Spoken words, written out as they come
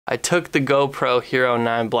I took the GoPro HERO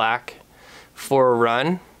 9 Black for a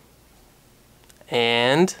run,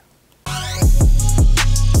 and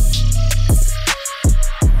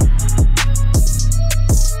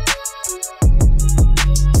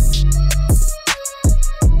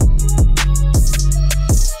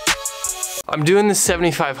I'm doing the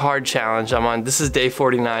 75 hard challenge. This is day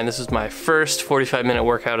 49. This is my first 45-minute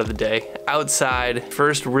workout of the day. Outside,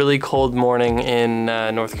 first really cold morning in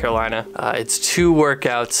North Carolina. It's 2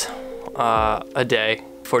 workouts a day,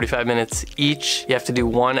 45 minutes each. You have to do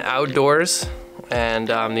 1 outdoors, and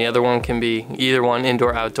the other one can be either one,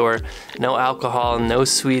 indoor, outdoor. No alcohol, no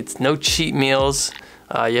sweets, no cheat meals.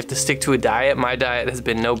 You have to stick to a diet. My diet has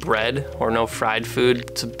been no bread or no fried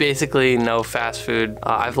food, so basically no fast food.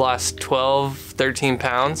 I've lost 13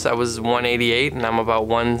 pounds. I was 188 and I'm about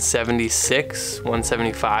 176,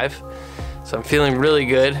 175. So I'm feeling really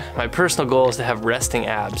good. My personal goal is to have resting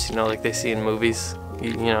abs, you know, like they see in movies,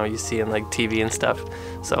 you know, you see in like TV and stuff.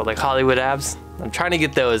 So like Hollywood abs. I'm trying to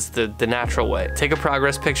get those the natural way. Take a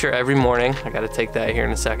progress picture every morning. I gotta take that here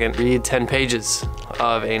in a second. Read 10 pages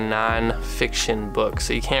of a non-fiction book.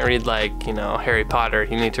 So you can't read like, you know, Harry Potter.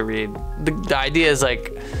 You need to read, the idea is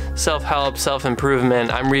like self-help,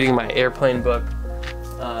 self-improvement. I'm reading my airplane book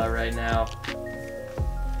right now.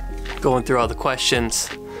 Going through all the questions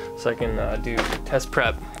so I can do test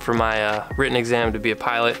prep for my written exam to be a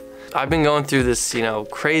pilot. I've been going through this, you know,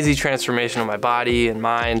 crazy transformation of my body and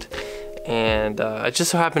mind. And I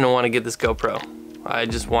just so happened to want to get this GoPro. I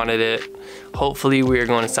just wanted it. Hopefully we are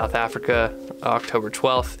going to South Africa October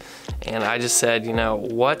 12th. And I just said, you know,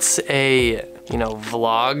 what's a, you know,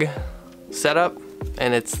 vlog setup?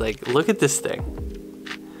 And it's like, look at this thing.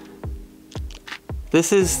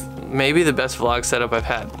 This is maybe the best vlog setup I've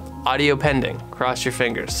had. Audio pending, cross your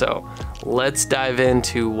fingers. So let's dive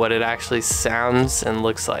into what it actually sounds and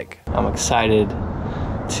looks like. I'm excited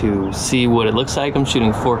to see what it looks like. I'm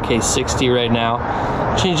shooting 4K 60 right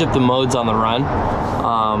now. Change up the modes on the run.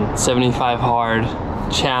 75 hard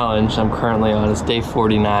challenge I'm currently on. It's day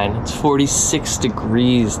 49. It's 46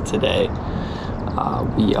 degrees today.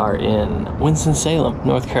 We are in Winston-Salem,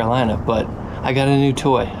 North Carolina, but I got a new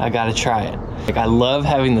toy. I gotta try it. Like, I love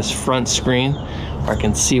having this front screen where I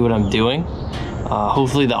can see what I'm doing.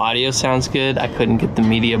 Hopefully the audio sounds good. I couldn't get the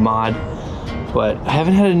media mod, but I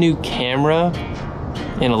haven't had a new camera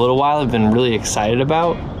in a little while. I've been really excited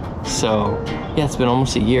about. So yeah, it's been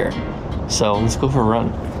almost a year. So let's go for a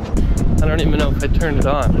run. I don't even know if I turned it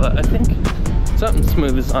on, but I think something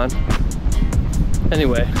smooth is on.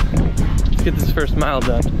 Anyway, let's get this first mile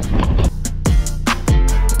done.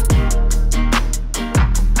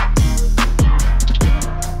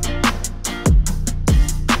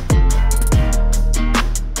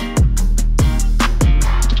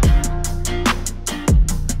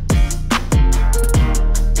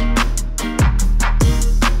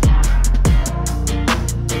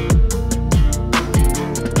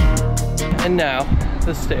 And now,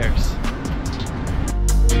 the stairs.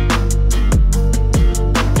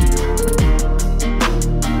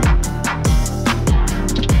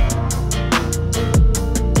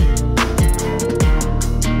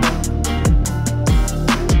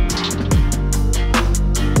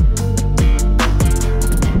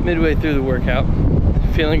 Midway through the workout,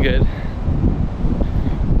 feeling good.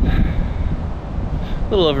 A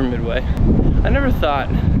little over midway. I never thought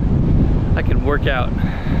I could work out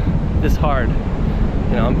this hard.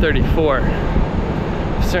 You know, I'm 34.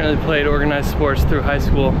 I've certainly played organized sports through high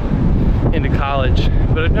school into college,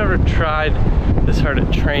 but I've never tried this hard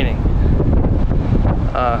at training.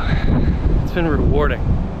 It's been rewarding.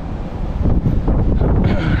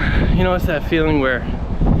 You know, it's that feeling where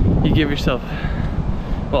you give yourself,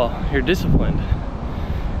 well, you're disciplined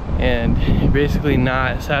and you're basically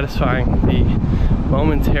not satisfying the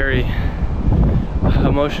momentary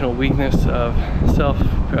emotional weakness of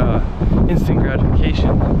instant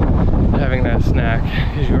gratification, having that snack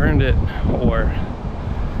because you earned it, or,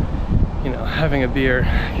 you know, having a beer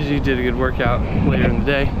because you did a good workout later in the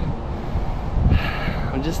day.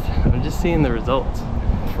 I'm just seeing the results.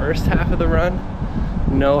 First half of the run,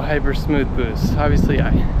 no hyper smooth boost. Obviously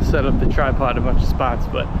I set up the tripod a bunch of spots,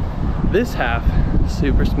 but this half,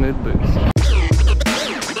 super smooth boost.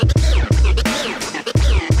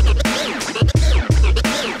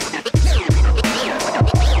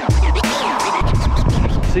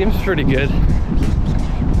 Seems pretty good,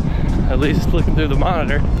 at least looking through the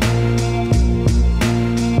monitor.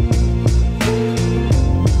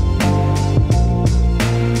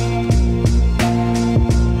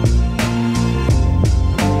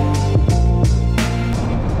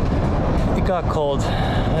 It got cold.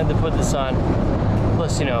 I had to put this on.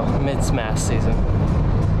 Plus, you know, it's mask season.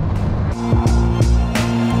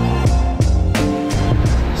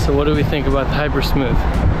 what do we think about the hyper smooth?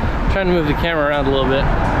 I'm trying to move the camera around a little bit.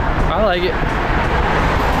 I like it.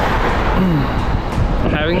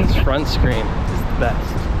 Having this front screen is the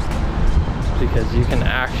best because you can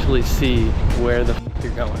actually see where the f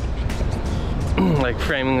you're going. Like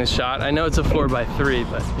framing the shot. I know it's a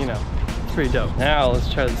 4x3, but you know, it's pretty dope. Now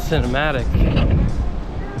let's try the cinematic.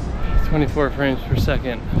 24 frames per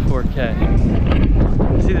second,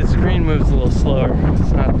 4K. See, the screen moves a little slower.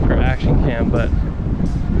 It's not for action cam, but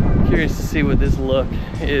I'm curious to see what this look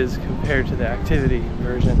is compared to the activity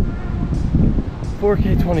version.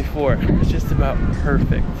 4K 24, it's just about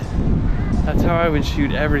perfect. That's how I would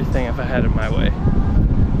shoot everything if I had it my way.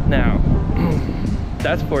 Now,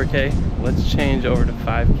 that's 4K. Let's change over to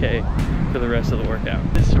 5K for the rest of the workout.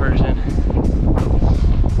 This version,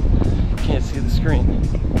 you can't see the screen,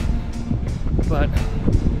 but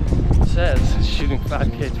it says shooting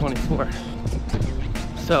 5K 24.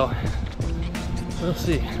 So, we'll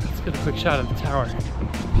see. Let's get a quick shot of the tower.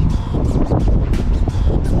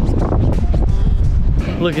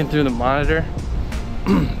 Looking through the monitor,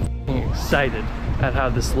 I'm excited at how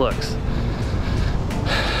this looks.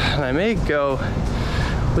 And I may go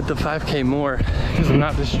with the 5K more because I'm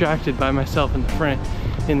not distracted by myself in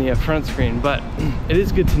the front screen, but it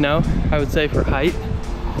is good to know, I would say, for height,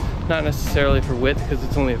 not necessarily for width because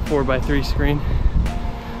it's only a 4x3 screen.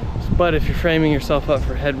 But if you're framing yourself up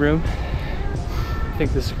for headroom, I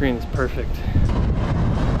think this screen is perfect.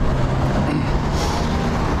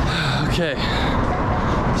 Okay,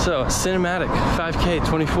 so cinematic 5K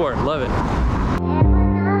 24, love it.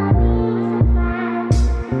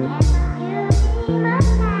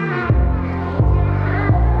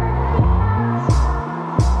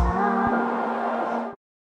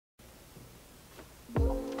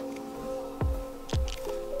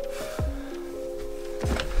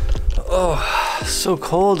 Oh, so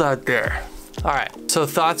cold out there. All right, so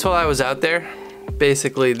thoughts while I was out there.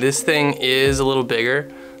 Basically, this thing is a little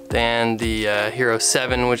bigger than the Hero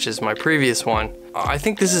 7, which is my previous one. I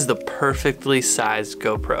think this is the perfectly sized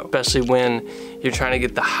GoPro, especially when you're trying to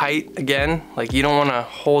get the height again. Like, you don't wanna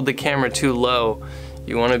hold the camera too low.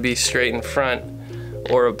 You wanna be straight in front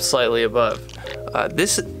or slightly above.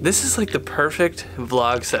 This is like the perfect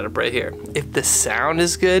vlog setup right here. If the sound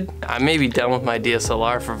is good, I may be done with my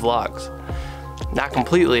DSLR for vlogs. Not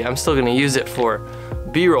completely, I'm still gonna use it for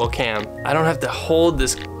B-roll cam. I don't have to hold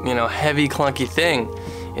this, you know, heavy clunky thing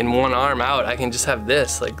in one arm out. I can just have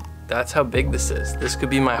this. Like, that's how big this is. This could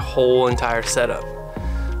be my whole entire setup.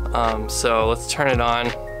 So let's turn it on.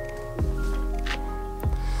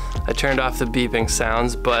 I turned off the beeping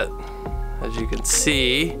sounds, but as you can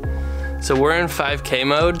see, so we're in 5K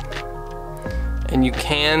mode, and you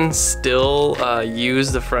can still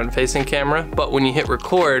use the front-facing camera, but when you hit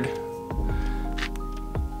record,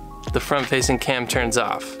 the front-facing cam turns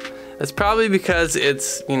off. That's probably because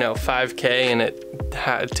it's, you know, 5K and it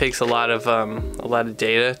takes a lot of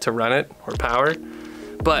data to run it, or power.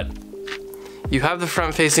 But you have the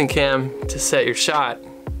front-facing cam to set your shot,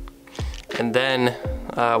 and then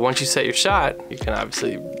once you set your shot, you can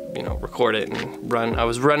obviously, you know, record it and run. I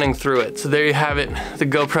was running through it. So there you have it. The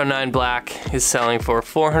GoPro 9 Black is selling for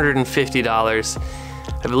 $450.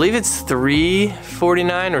 I believe it's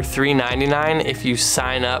 $349 or $399 if you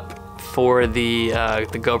sign up for the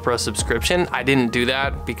GoPro subscription. I didn't do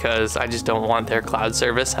that because I just don't want their cloud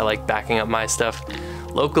service. I like backing up my stuff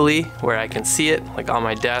locally where I can see it. Like on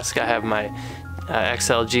my desk, I have my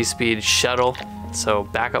XL G-Speed shuttle, so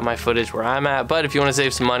back up my footage where I'm at. But if you want to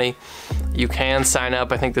save some money, you can sign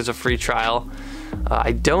up. I think there's a free trial.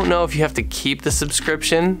 I don't know if you have to keep the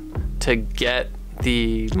subscription to get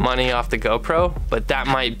the money off the GoPro, but that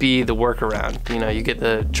might be the workaround. You know, you get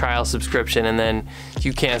the trial subscription and then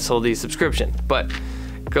you cancel the subscription. But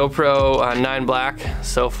GoPro 9 Black,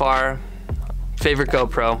 so far, favorite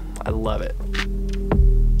GoPro. I love it.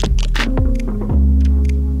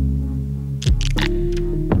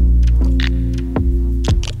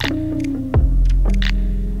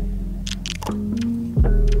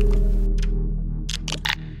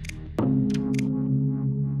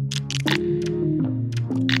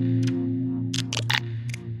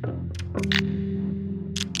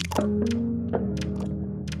 you.